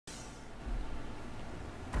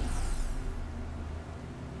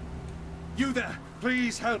You there,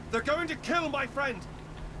 please help. They're going to kill my friend.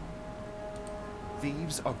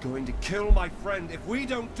 Thieves are going to kill my friend if we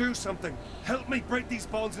don't do something. Help me break these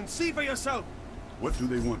bonds and see for yourself. What do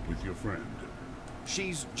they want with your friend?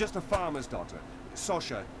 She's just a farmer's daughter,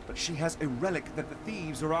 Sasha, but she has a relic that the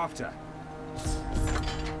thieves are after.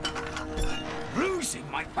 Losing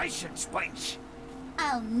my patience, wench.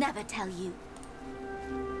 I'll never tell you.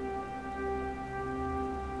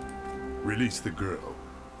 Release the girl.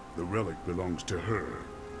 The relic belongs to her.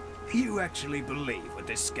 You actually believe what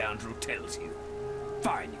this scoundrel tells you?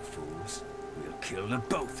 Fine, you fools. We'll kill the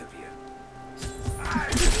both of you.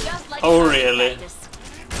 Just like Oh, really? practice.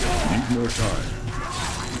 Need more time.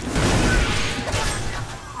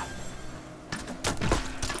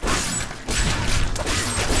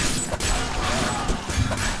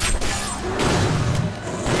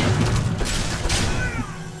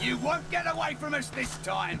 You won't get away from us this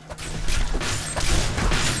time.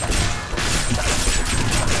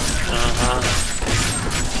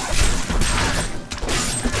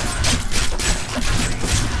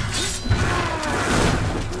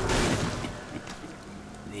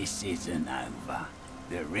 This isn't over.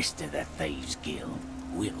 The rest of the Thieves Guild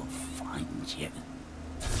will find you.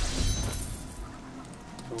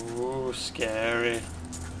 Ooh, scary.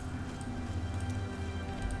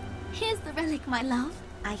 Here's the relic, my love.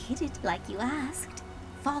 I hid it like you asked.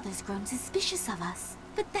 Father's grown suspicious of us,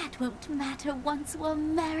 but that won't matter once we're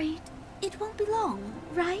married. It won't be long,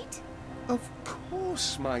 right? Of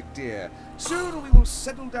course, my dear. Soon we will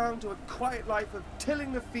settle down to a quiet life of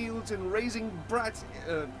tilling the fields and raising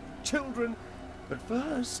children. But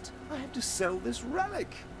first, I have to sell this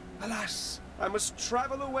relic. Alas, I must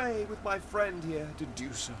travel away with my friend here to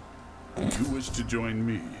do so. You wish to join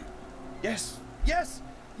me? Yes, yes!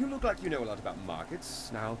 You look like you know a lot about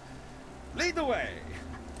markets. Now, lead the way.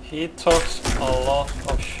 He talks a lot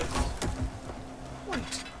of shit.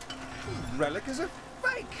 Wait, the relic is a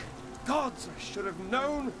fake! Gods, I should have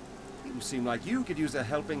known! You seem like you could use a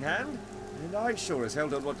helping hand, and I sure as hell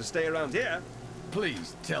don't want to stay around here.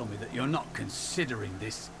 Please tell me that you're not considering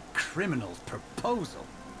this criminal's proposal.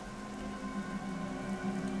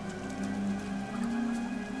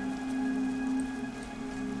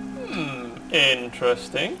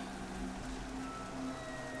 Interesting.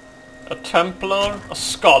 A Templar, a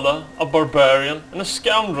scholar, a barbarian, and a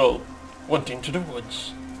scoundrel went into the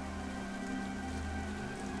woods.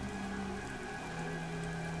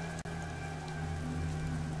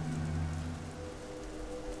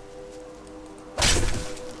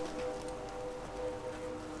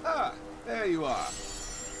 Ah, there you are.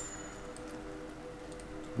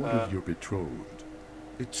 What of your betrothed?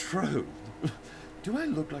 Betrothed? Do I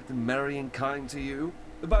look like the marrying kind to you?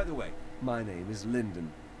 By the way, my name is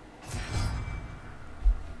Lyndon.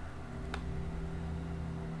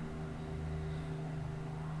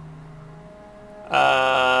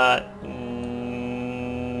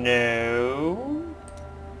 No.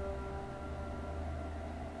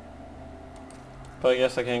 But I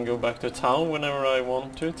guess I can go back to town whenever I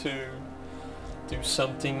want to do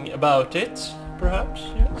something about it, perhaps,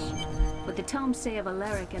 yes. What the tomes say of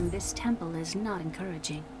Alaric and this temple is not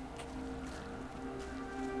encouraging.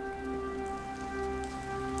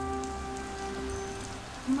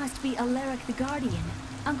 Must be Alaric the Guardian.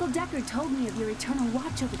 Uncle Decker told me of your eternal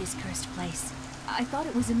watch over this cursed place. I thought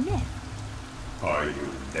it was a myth. Are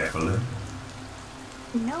you Nephilim?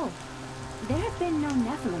 No. There have been no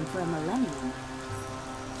Nephilim for a millennium.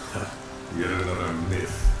 Yet another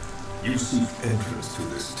myth. You seek entrance to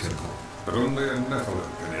this temple, but only a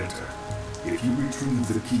Nephilim can enter. If you retrieve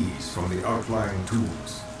the keys from the outlying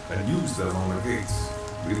tombs and use them on the gates,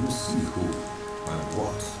 we will see who and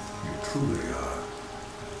what you truly are.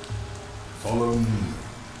 Follow me.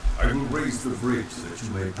 I will raise the bridge that you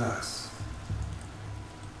may pass.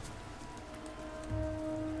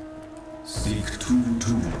 Seek 2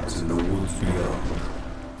 tombs in the woods beyond.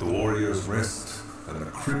 The warrior's rest and the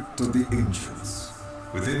crypt of the ancients.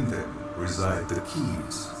 Within them reside the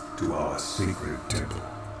keys to our sacred temple.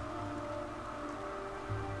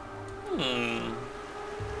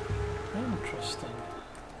 Interesting.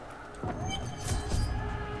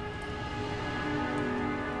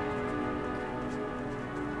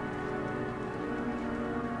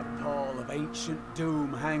 A pall of ancient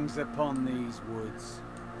doom hangs upon these woods.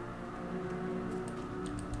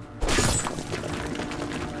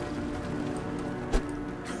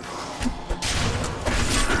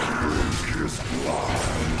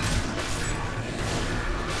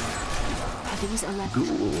 These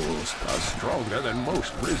Ghouls are stronger than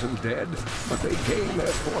most risen dead, but they gain their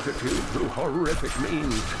fortitude through horrific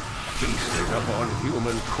means. feasting upon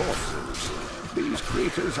human corpses. These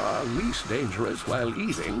creatures are least dangerous while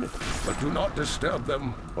eating, but do not disturb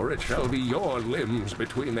them, or it shall be your limbs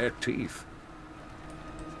between their teeth.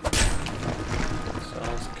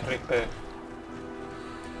 Sounds creepy.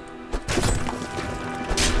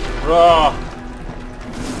 Rah!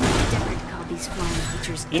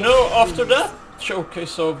 You know, after that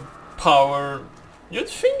showcase of power, you'd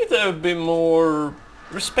think they would be more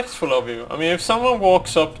respectful of you. I mean, if someone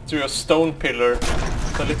walks up to a stone pillar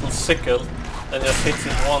with a little sickle and just hits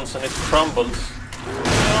it once and it crumbles, you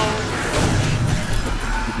know,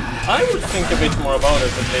 I would think a bit more about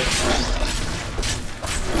it at least.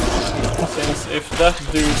 Since if that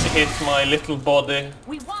dude hit my little body...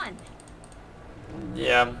 We won!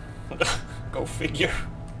 Yeah, go figure.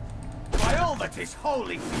 By all that is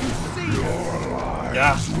holy, you see Your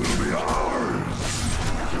lives Yeah. will be ours.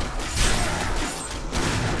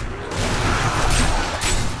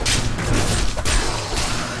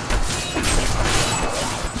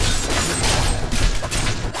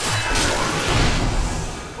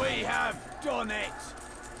 we have done it.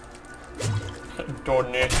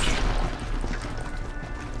 Darn it.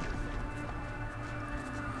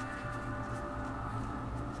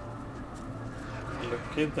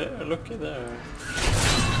 Looky there, looky there.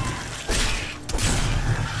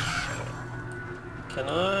 Can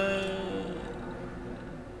I...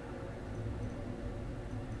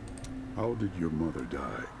 How did your mother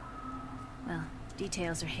die? Well,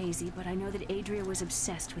 details are hazy, but I know that Adria was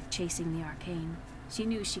obsessed with chasing the arcane. She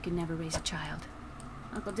knew she could never raise a child.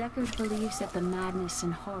 Uncle Deckard believes that the madness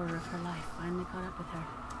and horror of her life finally caught up with her.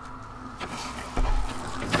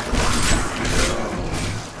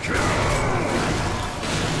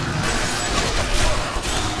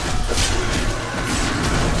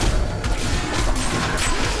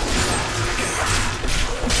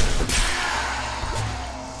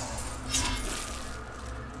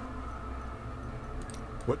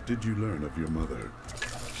 What did you learn of your mother?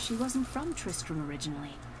 She wasn't from Tristram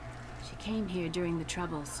originally. She came here during the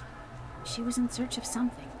Troubles. She was in search of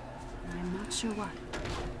something, and I'm not sure what.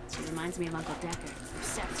 She reminds me of Uncle Deckard,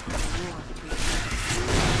 obsessed with the war between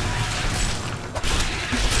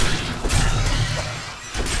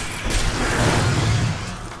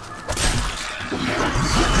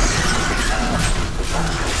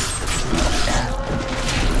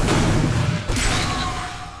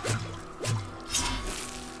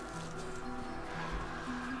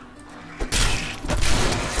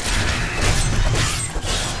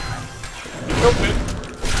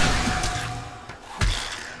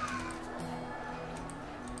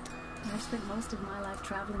I've spent most of my life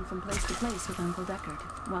traveling from place to place with Uncle Deckard,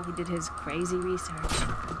 while he did his crazy research.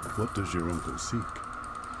 What does your uncle seek?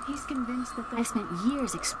 He's convinced that I spent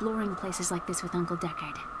years exploring places like this with Uncle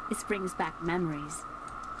Deckard. This brings back memories.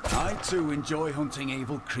 I too enjoy hunting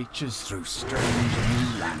evil creatures through strange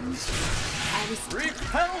new lands. I was...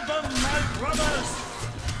 Repel them, my brothers!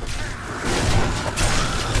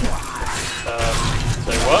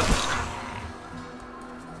 Say what?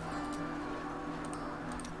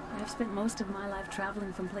 I've spent most of my life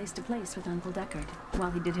traveling from place to place with Uncle Deckard, while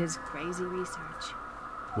he did his crazy research.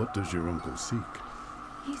 What does your uncle seek?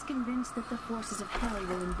 He's convinced that the forces of hell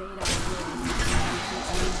will invade our world.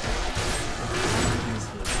 He's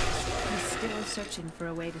here. He's still searching for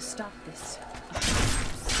a way to stop this.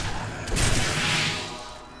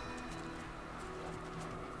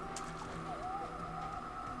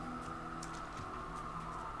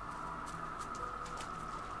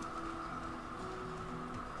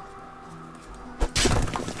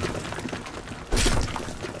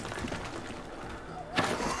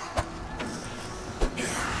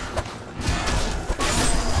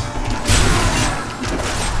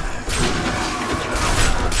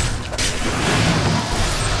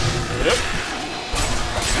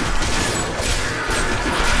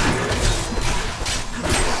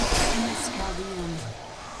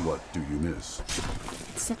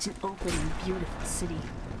 Such an open and beautiful city.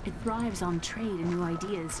 It thrives on trade and new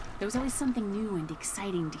ideas. There's always something new and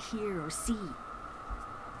exciting to hear or see.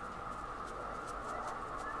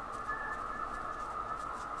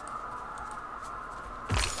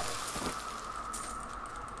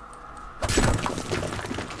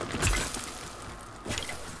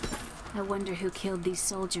 I wonder who killed these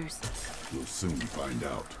soldiers. We'll soon find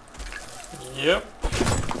out. Yep.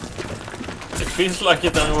 It feels like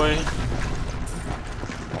it anyway.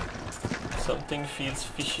 Something feels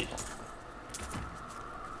fishy.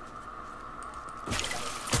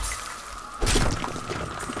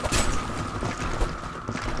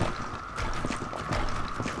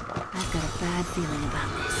 I've got a bad feeling about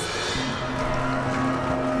this.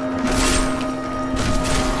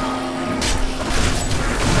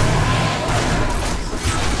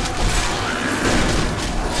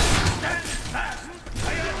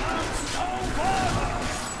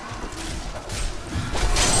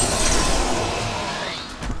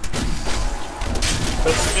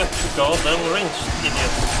 Let's get the goddamn ranged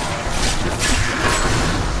idiots.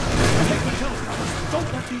 Take the hill, brothers. Don't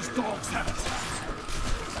let these dogs have it.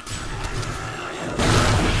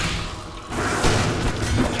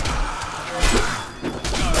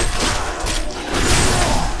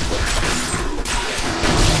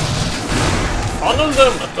 Funnel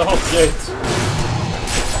them at the hot gate.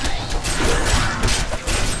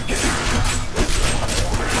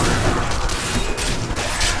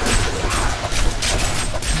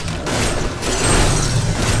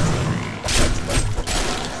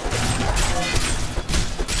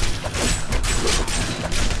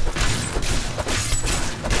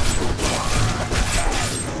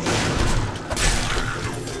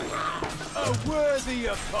 A worthy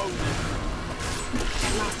opponent.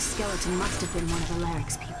 That last skeleton must have been one of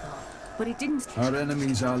Alaric's people. But it didn't... Our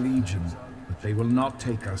enemies are legion, but they will not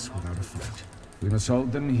take us without a fight. We must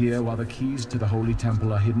hold them here while the keys to the Holy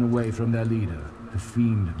Temple are hidden away from their leader, the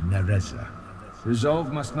fiend Nereza.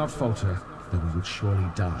 Resolve must not falter, though we will surely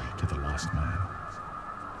die to the last man.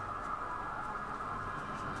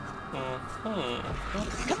 Come on!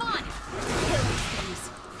 Kill these things.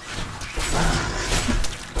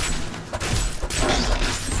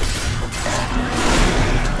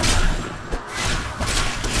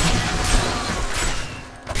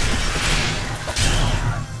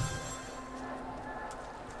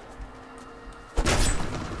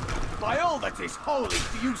 By all that is holy,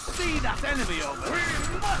 do you see that enemy over there?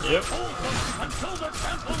 We must hold them until the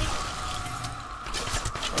temple is...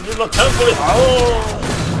 Until the temple is... Oh!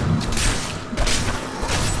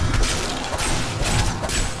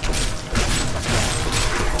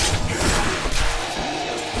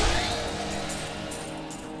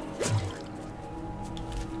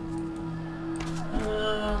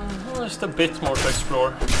 Just a bit more to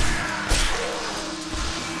explore.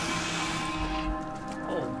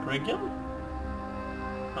 Oh, Brigand?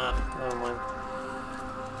 Ah, never mind.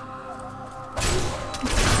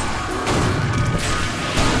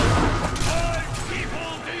 My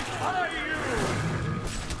people defy you!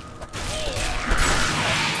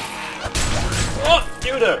 Oh,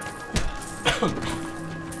 you there!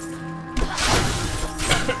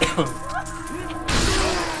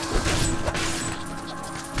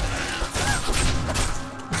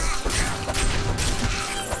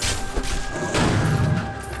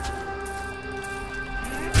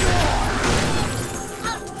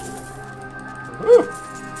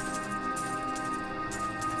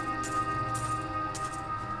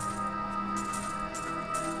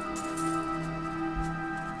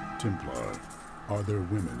 Templar, are there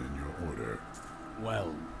women in your order?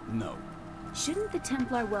 Well, no. Shouldn't the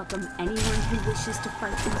Templar welcome anyone who wishes to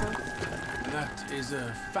fight them both? That is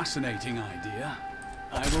a fascinating idea.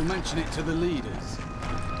 I will mention it to the leaders.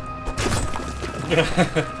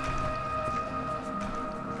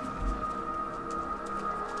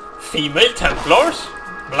 Female Templars?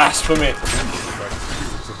 Blasphemy!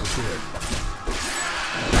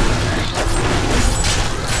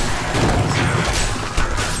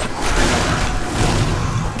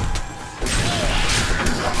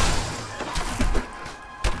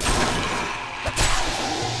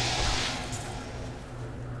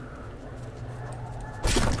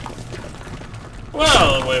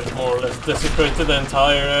 Well, we've more or less desecrated the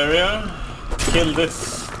entire area. Killed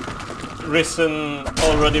this risen,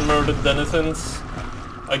 already murdered denizens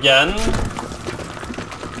again.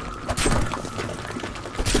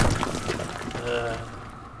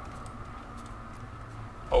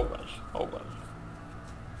 Oh well, oh well.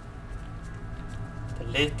 A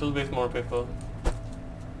little bit more people.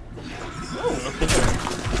 Oh, look at that.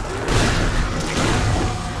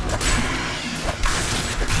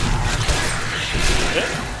 Yeah.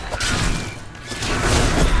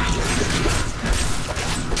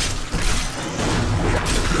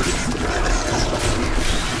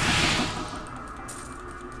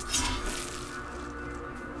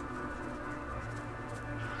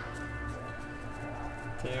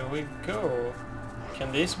 There we go.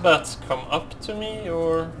 Can these bats come up to me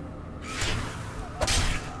or...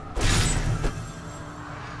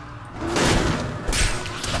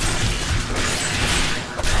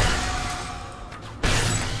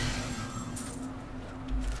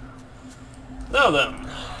 Now then.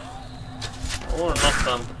 Or not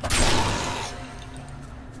then.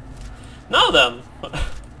 Now then!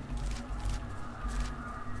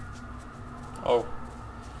 Oh.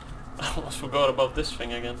 I almost forgot about this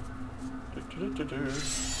thing again.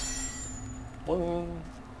 Oh,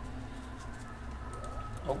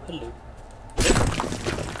 hello.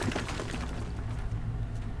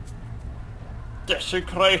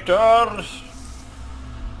 Desecrators!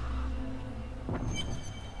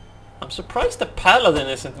 surprised the paladin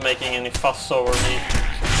isn't making any fuss over me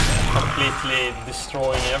completely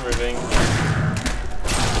destroying everything.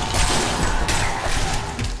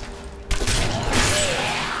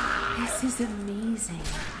 This is amazing.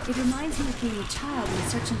 It reminds me of being a child and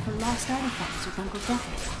searching for lost artifacts with Uncle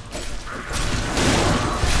Decker.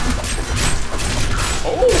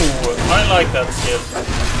 Oh, I like that skill.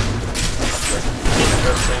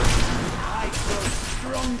 Interesting. I grow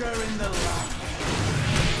stronger in the light.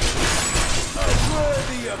 A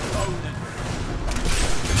worthy opponent.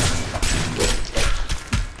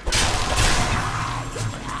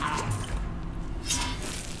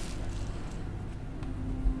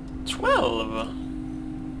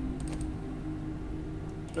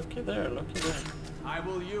 Looky there, looky there. I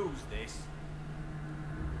will use this.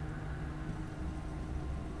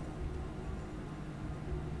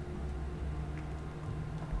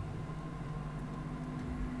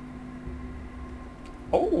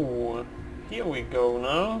 Oh, here we go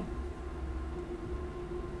now.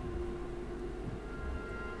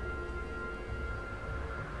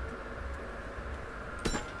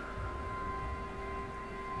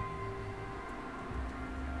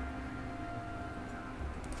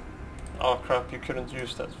 Oh crap, you couldn't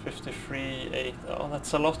use that. 53, 8. Oh,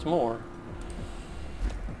 that's a lot more.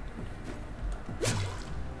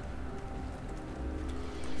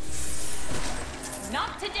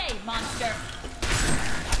 Not today, monster.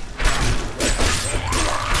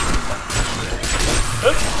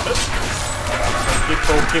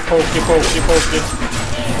 Pokey, pokey, pokey, pokey.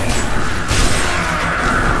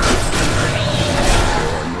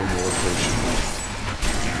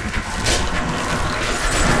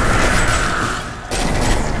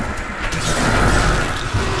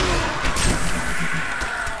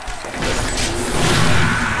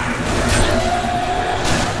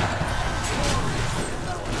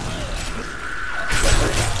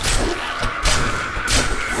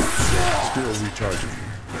 Recharging.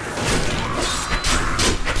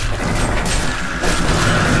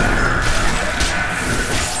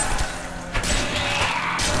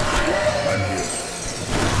 I'm here.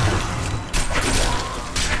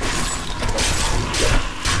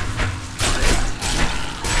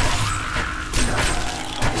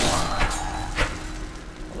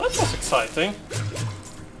 Well, that was exciting.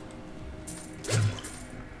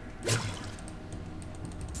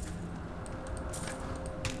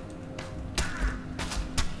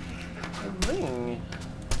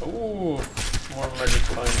 Ooh, more magic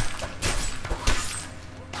time.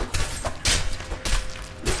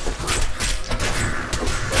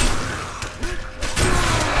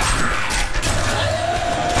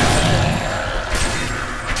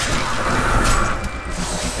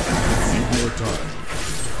 More time.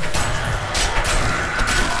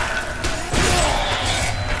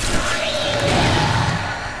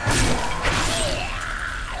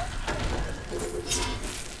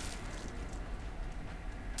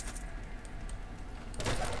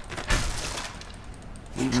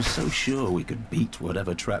 We were so sure we could beat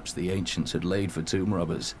whatever traps the ancients had laid for tomb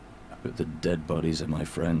robbers. But the dead bodies of my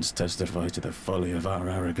friends testify to the folly of our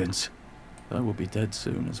arrogance. I will be dead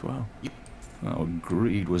soon as well. Our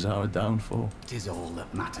greed was our downfall. It is all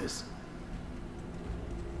that matters.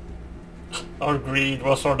 Our greed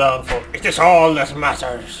was our downfall. It is all that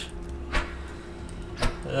matters.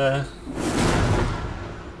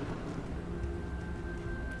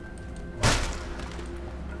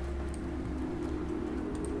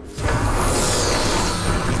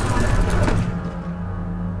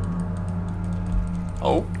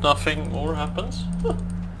 Oh, nothing more happens? Huh.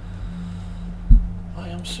 I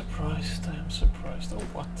am surprised, I am surprised. Oh,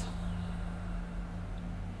 what?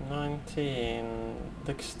 19...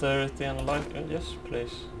 Dexterity and life... yes,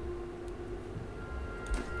 please.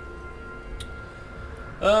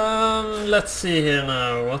 Let's see here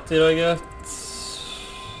now. What did I get?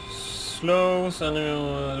 Slows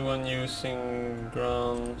enemy when using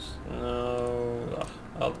grounds. No...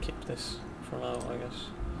 I'll keep this for now, I guess.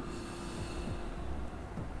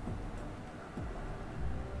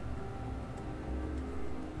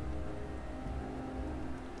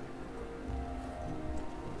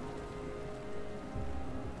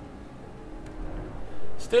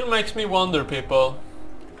 Still makes me wonder, people.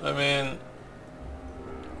 I mean,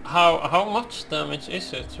 how much damage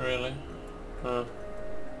is it really? Oh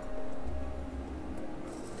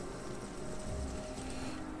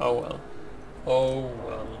well. Oh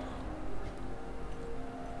well.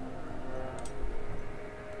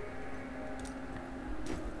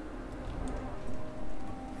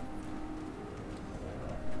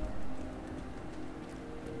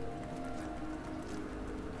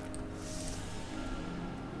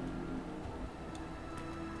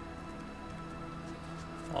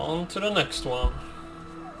 On to the next one.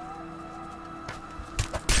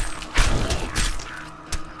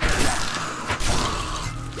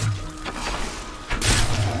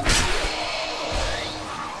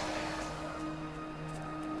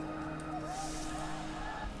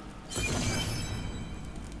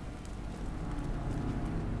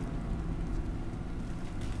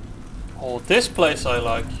 Oh, this place I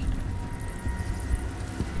like.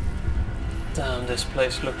 Damn, this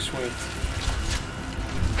place looks sweet.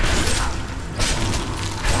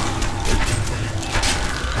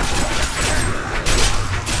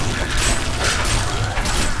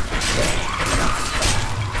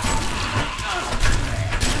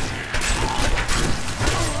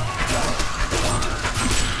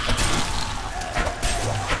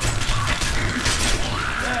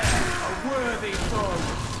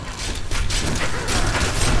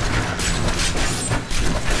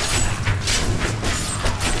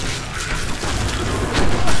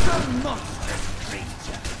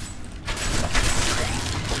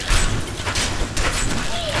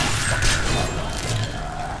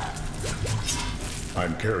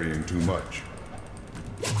 I'm carrying too much.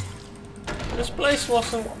 This place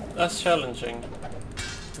wasn't as challenging.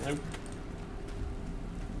 Nope.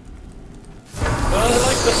 But I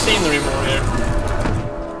like the scenery more here.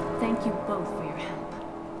 Thank you both for your help.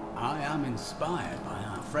 I am inspired by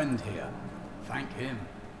our friend here. Thank him.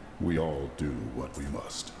 We all do what we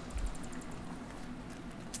must.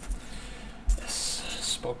 Yes,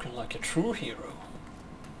 spoken like a true hero.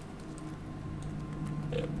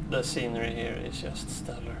 Yeah, the scenery here is just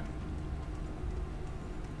stellar.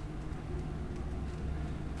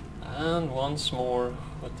 And once more,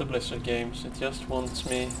 with the Blizzard games, it just wants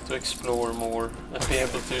me to explore more and be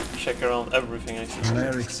able to check around everything I see.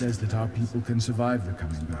 Eric says that our people can survive the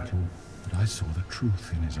coming battle, but I saw the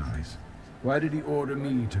truth in his eyes. Why did he order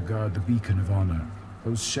me to guard the beacon of honor?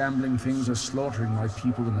 Those shambling things are slaughtering my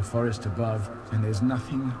people in the forest above, and there's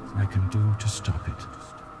nothing I can do to stop it.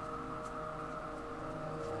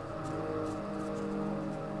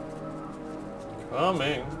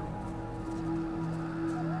 Coming.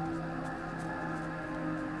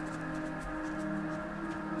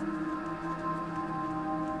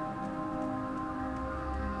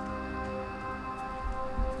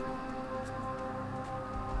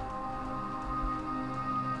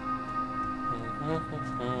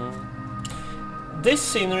 This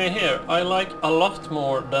scenery here I like a lot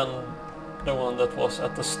more than the one that was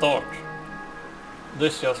at the start.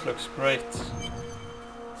 This just looks great.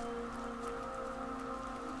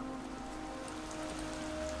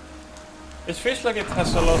 It feels like it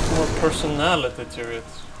has a lot more personality to it.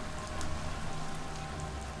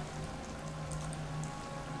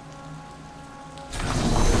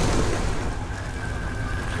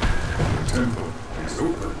 The temple is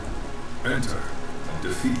open. Enter and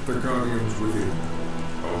defeat the guardians within.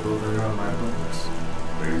 Although they are my brothers,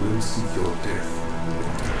 they will seek your death when you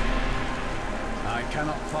enter. I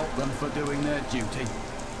cannot fault them for doing their duty.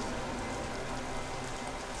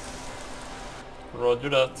 Roger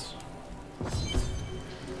that.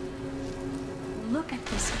 Look at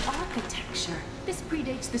this architecture. This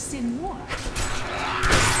predates the Sin War.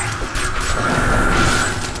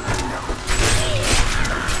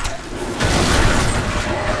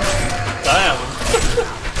 Damn!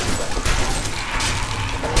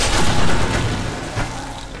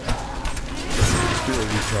 Still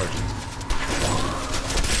recharging.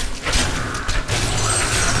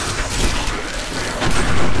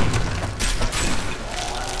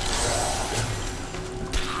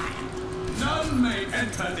 None may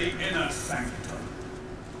enter the inner sanctum.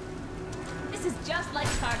 This is just like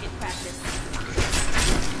target practice.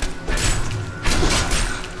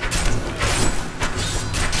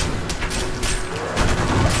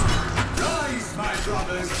 Rise, my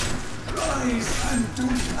brothers! Rise and do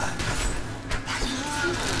that!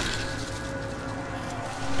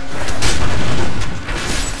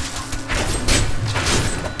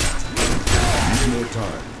 Need more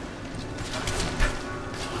time.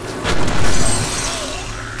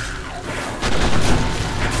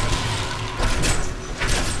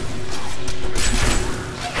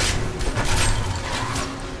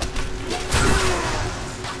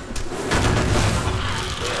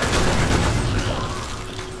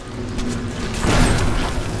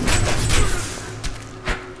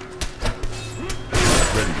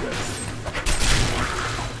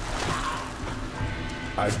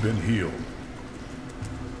 I've been healed.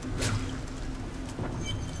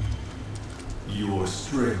 Your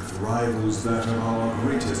strength rivals that of our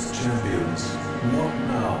greatest champions. What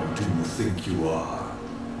now do you think you are?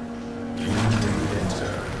 You may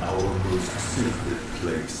enter our most sacred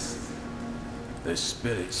place. The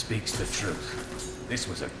spirit speaks the truth. This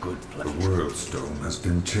was a good place. The world stone has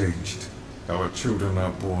been changed. Our children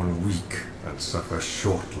are born weak and suffer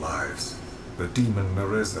short lives. The demon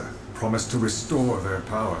Nereza promised to restore their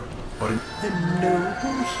power, but The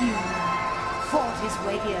noble hero fought his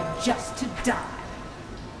way here just to die.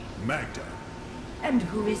 Magda. And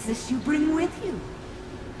who is this you bring with you?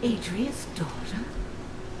 Adria's daughter?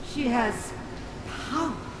 She has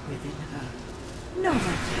power within her. No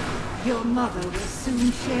matter. Your mother will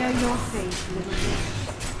soon share your fate, little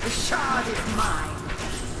bitch. The shard is mine.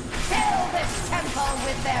 Fill this temple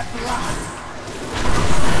with their blood.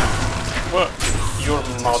 What? Your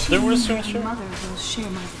mother will soon My share? mother will share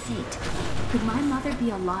my fate. Could my mother be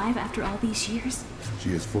alive after all these years?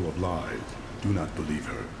 She is full of lies. Do not believe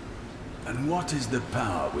her. And what is the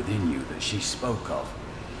power within you that she spoke of?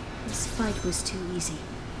 This fight was too easy.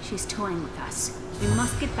 She's toying with us. We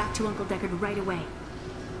must get back to Uncle Deckard right away.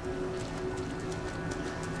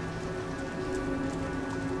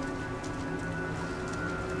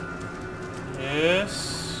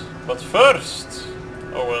 Yes, but first...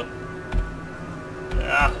 Oh well.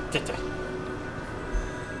 Ja, titta.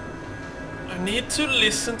 I need to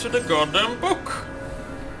listen to the goddamn book.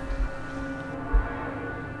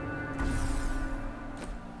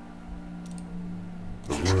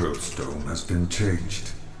 the world stone has been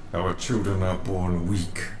changed. Our children are born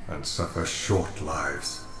weak and suffer short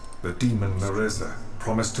lives. The demon Nereza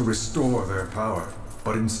promised to restore their power,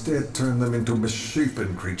 but instead turned them into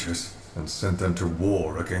misshapen creatures and sent them to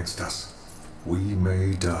war against us. We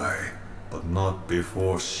may die, but not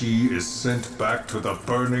before she is sent back to the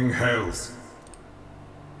burning hells.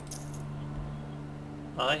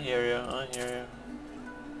 I hear you, I hear you.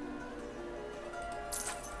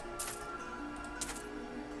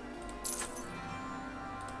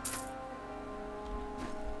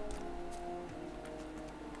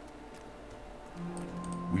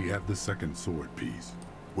 We have the second sword piece.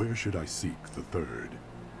 Where should I seek the third?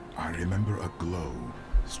 I remember a glow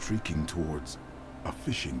streaking towards a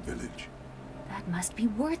fishing village. That must be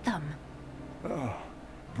Wortham. Oh,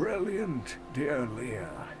 brilliant, dear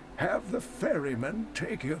Leah. Have the ferryman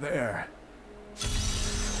take you there.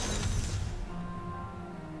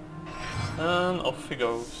 And off he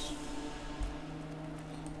goes.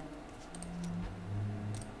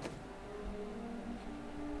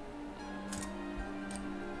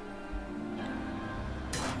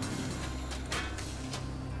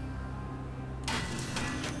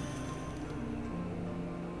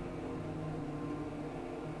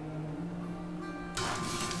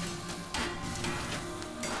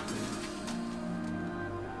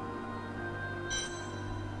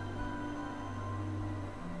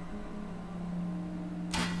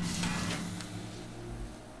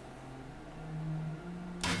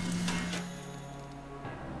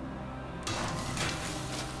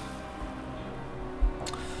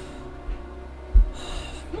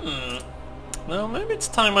 Now maybe it's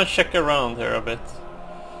time I check around here a bit.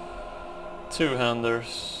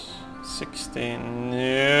 Two-handers. 16.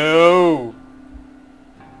 No!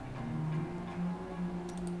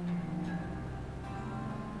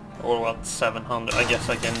 Or what, 700. I guess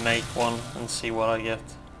I can make one and see what I get.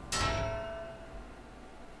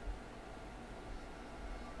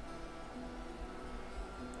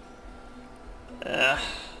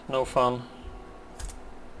 No fun.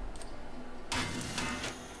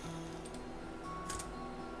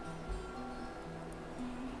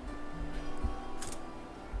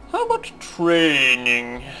 How about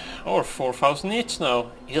training? Or 4,000 each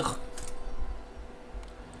now. Ugh.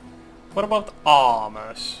 What about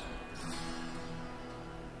armors?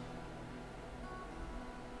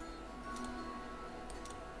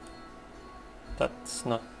 That's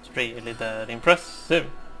not really that impressive.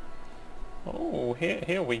 Oh,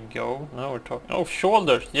 here we go. Now we're talking. Oh,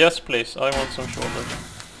 shoulders. Yes, please. I want some shoulders.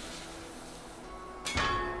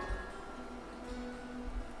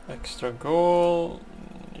 Extra gold.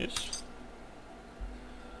 Yes.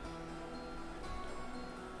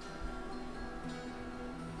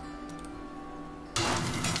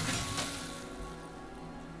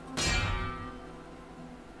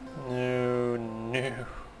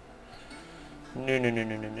 No, no.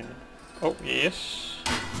 No. Oh, yes.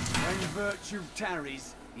 When virtue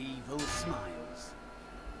tarries, evil smiles.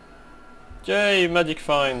 Yay, magic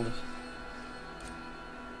find.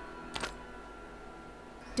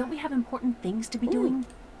 Don't we have important things to be doing?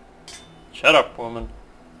 Shut up, woman.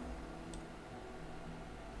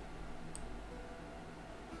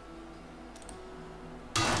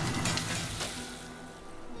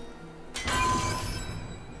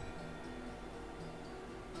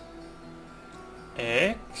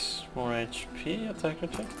 X, more HP, attack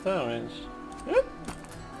damage.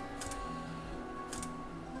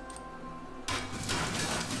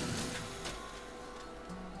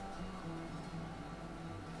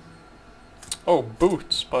 Oh,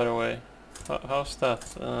 boots, by the way. How's that?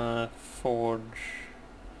 Forge.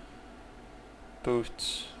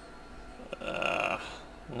 Boots.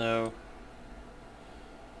 No.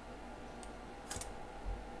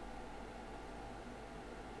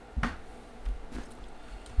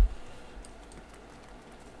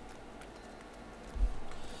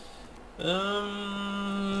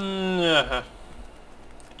 Yeah.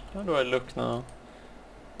 How do I look now?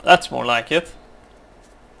 That's more like it.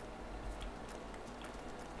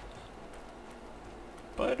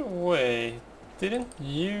 By the way, didn't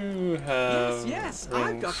you have Yes, rings?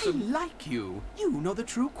 I've got some like you. You know the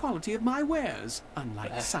true quality of my wares,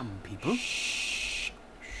 unlike some people. Shh.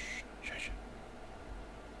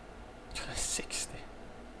 60.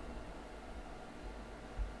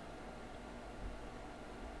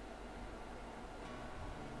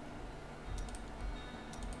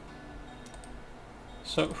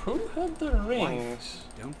 So who had the rings?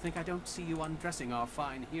 Don't think I don't see you undressing our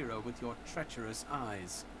fine hero with your treacherous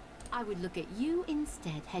eyes. I would look at you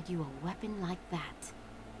instead had you a weapon like that.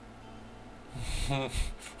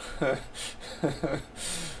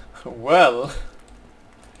 Well.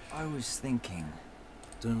 I was thinking.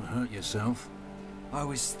 Don't hurt yourself. I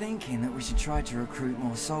was thinking that we should try to recruit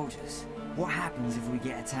more soldiers. What happens if we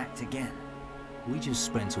get attacked again? We just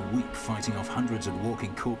spent a week fighting off hundreds of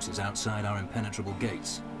walking corpses outside our impenetrable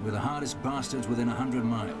gates. We're the hardest bastards within 100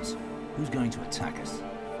 miles. Who's going to attack us?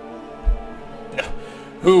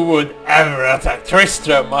 Who would ever attack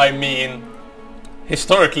Tristram? I mean,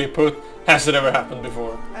 historically put, has it ever happened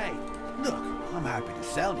before? Hey, look, I'm happy to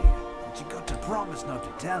sell to you, but you got to promise not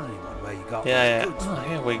to tell anyone where you got Yeah. those goods Oh, from,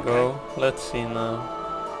 here we go. Let's see now.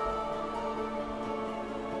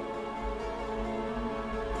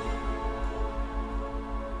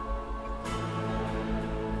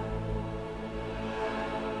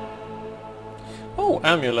 Oh,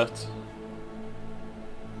 amulet.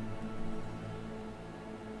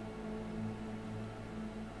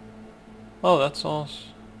 Oh, that's awesome.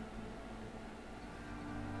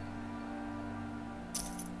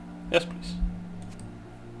 Yes, please.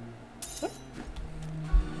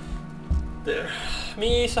 There.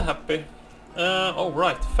 Me so happy. Oh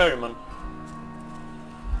right, ferryman.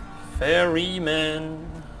 Ferryman.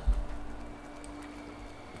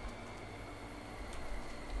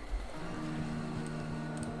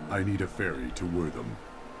 I need a ferry to Wortham.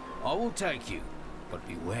 I will take you, but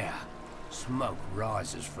beware. Smoke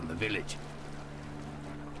rises from the village.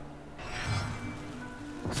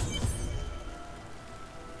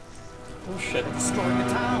 Oh shit. Destroying the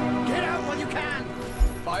town! Get out while you can!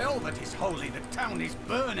 By all that is holy, the town is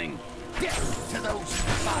burning! Death to those who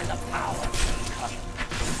defy the power!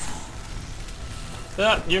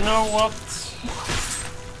 Yeah, you know what?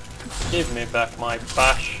 Give me back my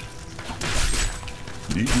bash.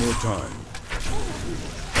 Need more time.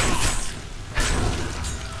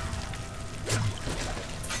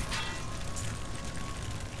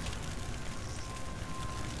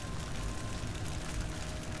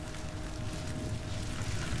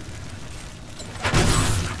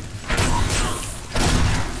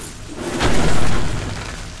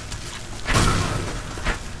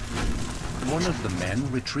 One of the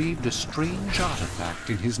men retrieved a strange artifact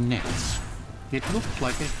in his nets. It looked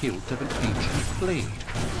like a hilt of an ancient blade,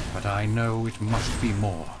 but I know it must be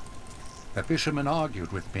more. The fisherman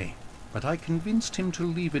argued with me, but I convinced him to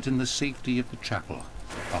leave it in the safety of the chapel,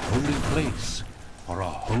 a holy place or a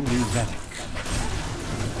holy relic.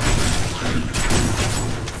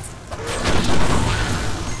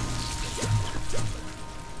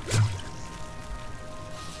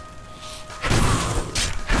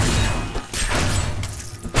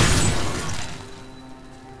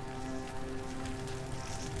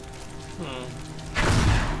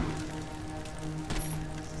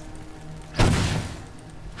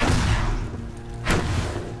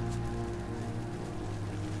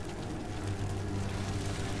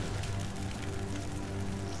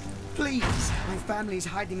 Please! My family's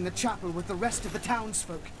hiding in the chapel with the rest of the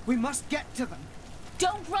townsfolk. We must get to them.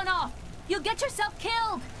 Don't run off! You'll get yourself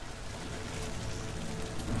killed!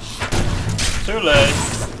 Too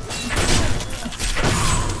late.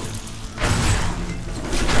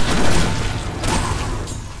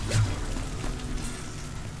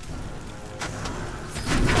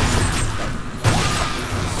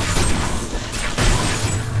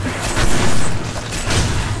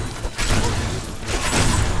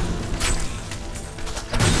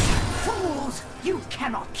 Fools! You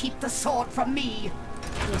cannot keep the sword from me!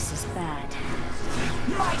 This is bad.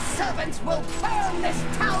 My servants will burn this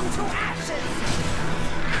town to ashes!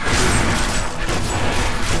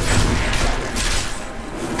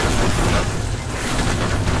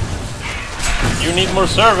 You need more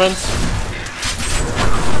servants.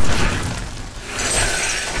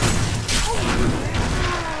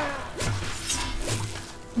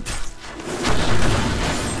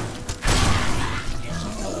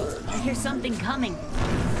 I hear something coming.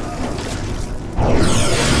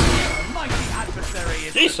 Mighty adversary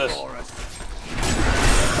is Jesus. before us.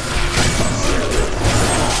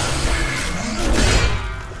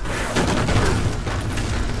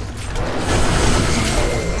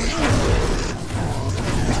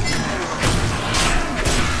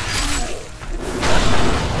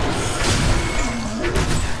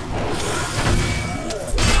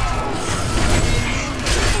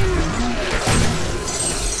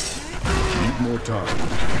 More time.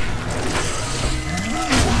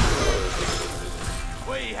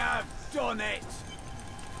 We have done it.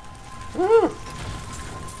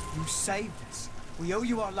 You saved us. We owe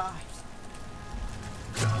you our lives.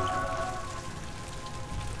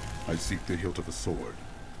 I seek the hilt of a sword.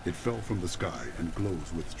 It fell from the sky and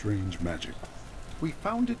glows with strange magic. We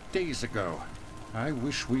found it days ago. I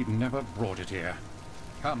wish we'd never brought it here.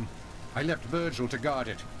 Come, I left Virgil to guard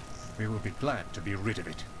it. We will be glad to be rid of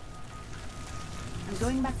it. I'm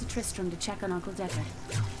going back to Tristram to check on Uncle Deckard.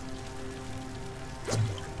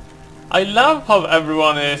 I love how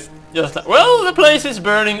everyone is just like, well, the place is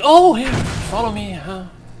burning. Oh, here, follow me, huh?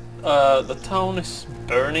 The town is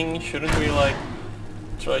burning. Shouldn't we, like,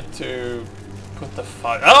 try to put the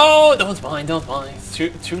fire? Oh, don't mind, don't mind. It's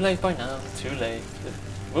too late by now. Too late.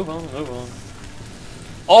 Move on, move on.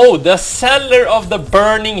 Oh, the cellar of the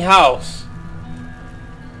burning house.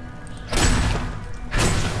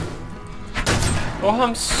 Oh,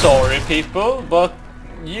 I'm sorry, people, but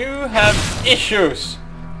you have issues.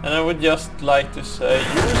 And I would just like to say,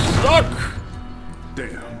 you're stuck!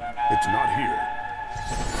 Damn, it's not here.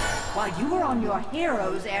 While you were on your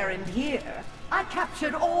hero's errand here, I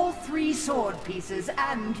captured all 3 sword pieces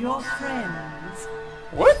and your friends.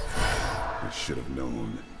 What? I should have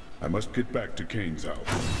known. I must get back to Kane's house.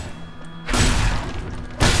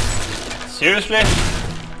 Seriously?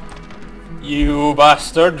 You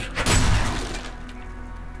bastard.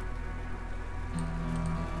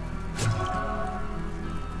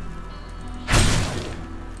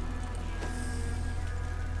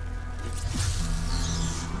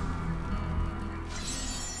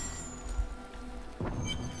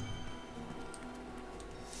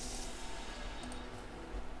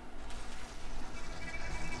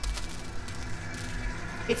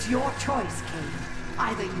 It's your choice, Kane.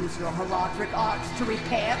 Either use your heraldric arts to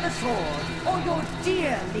repair the sword, or your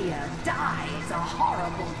dear Leah dies a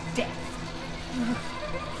horrible death.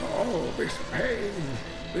 Oh, this pain,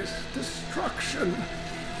 this destruction.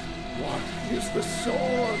 What is the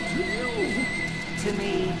sword to you? To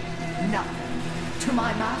me, nothing. To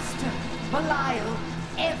my master, Belial,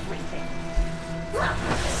 everything.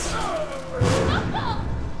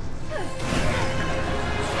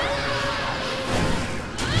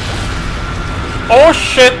 Oh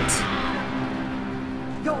shit!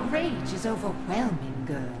 Your rage is overwhelming,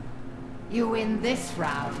 girl. You win this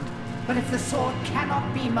round, but if the sword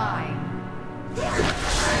cannot be mine,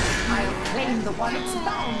 I'll claim the one it's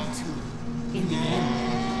bound to. In the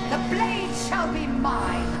end, the blade shall be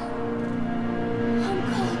mine.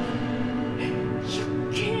 Uncle,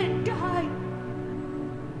 you can't die.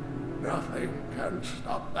 Nothing can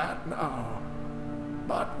stop that now.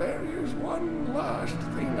 But there is one last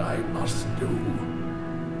thing I must do.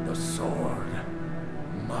 The sword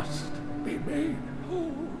must be made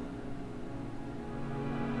whole.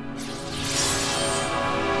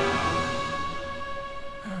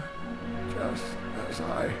 Just as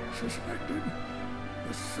I suspected,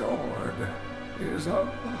 the sword is of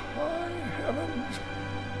the high heavens.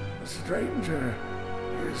 The stranger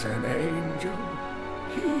is an angel.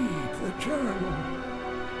 Heed the journal.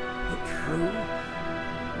 The truth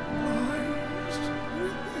lies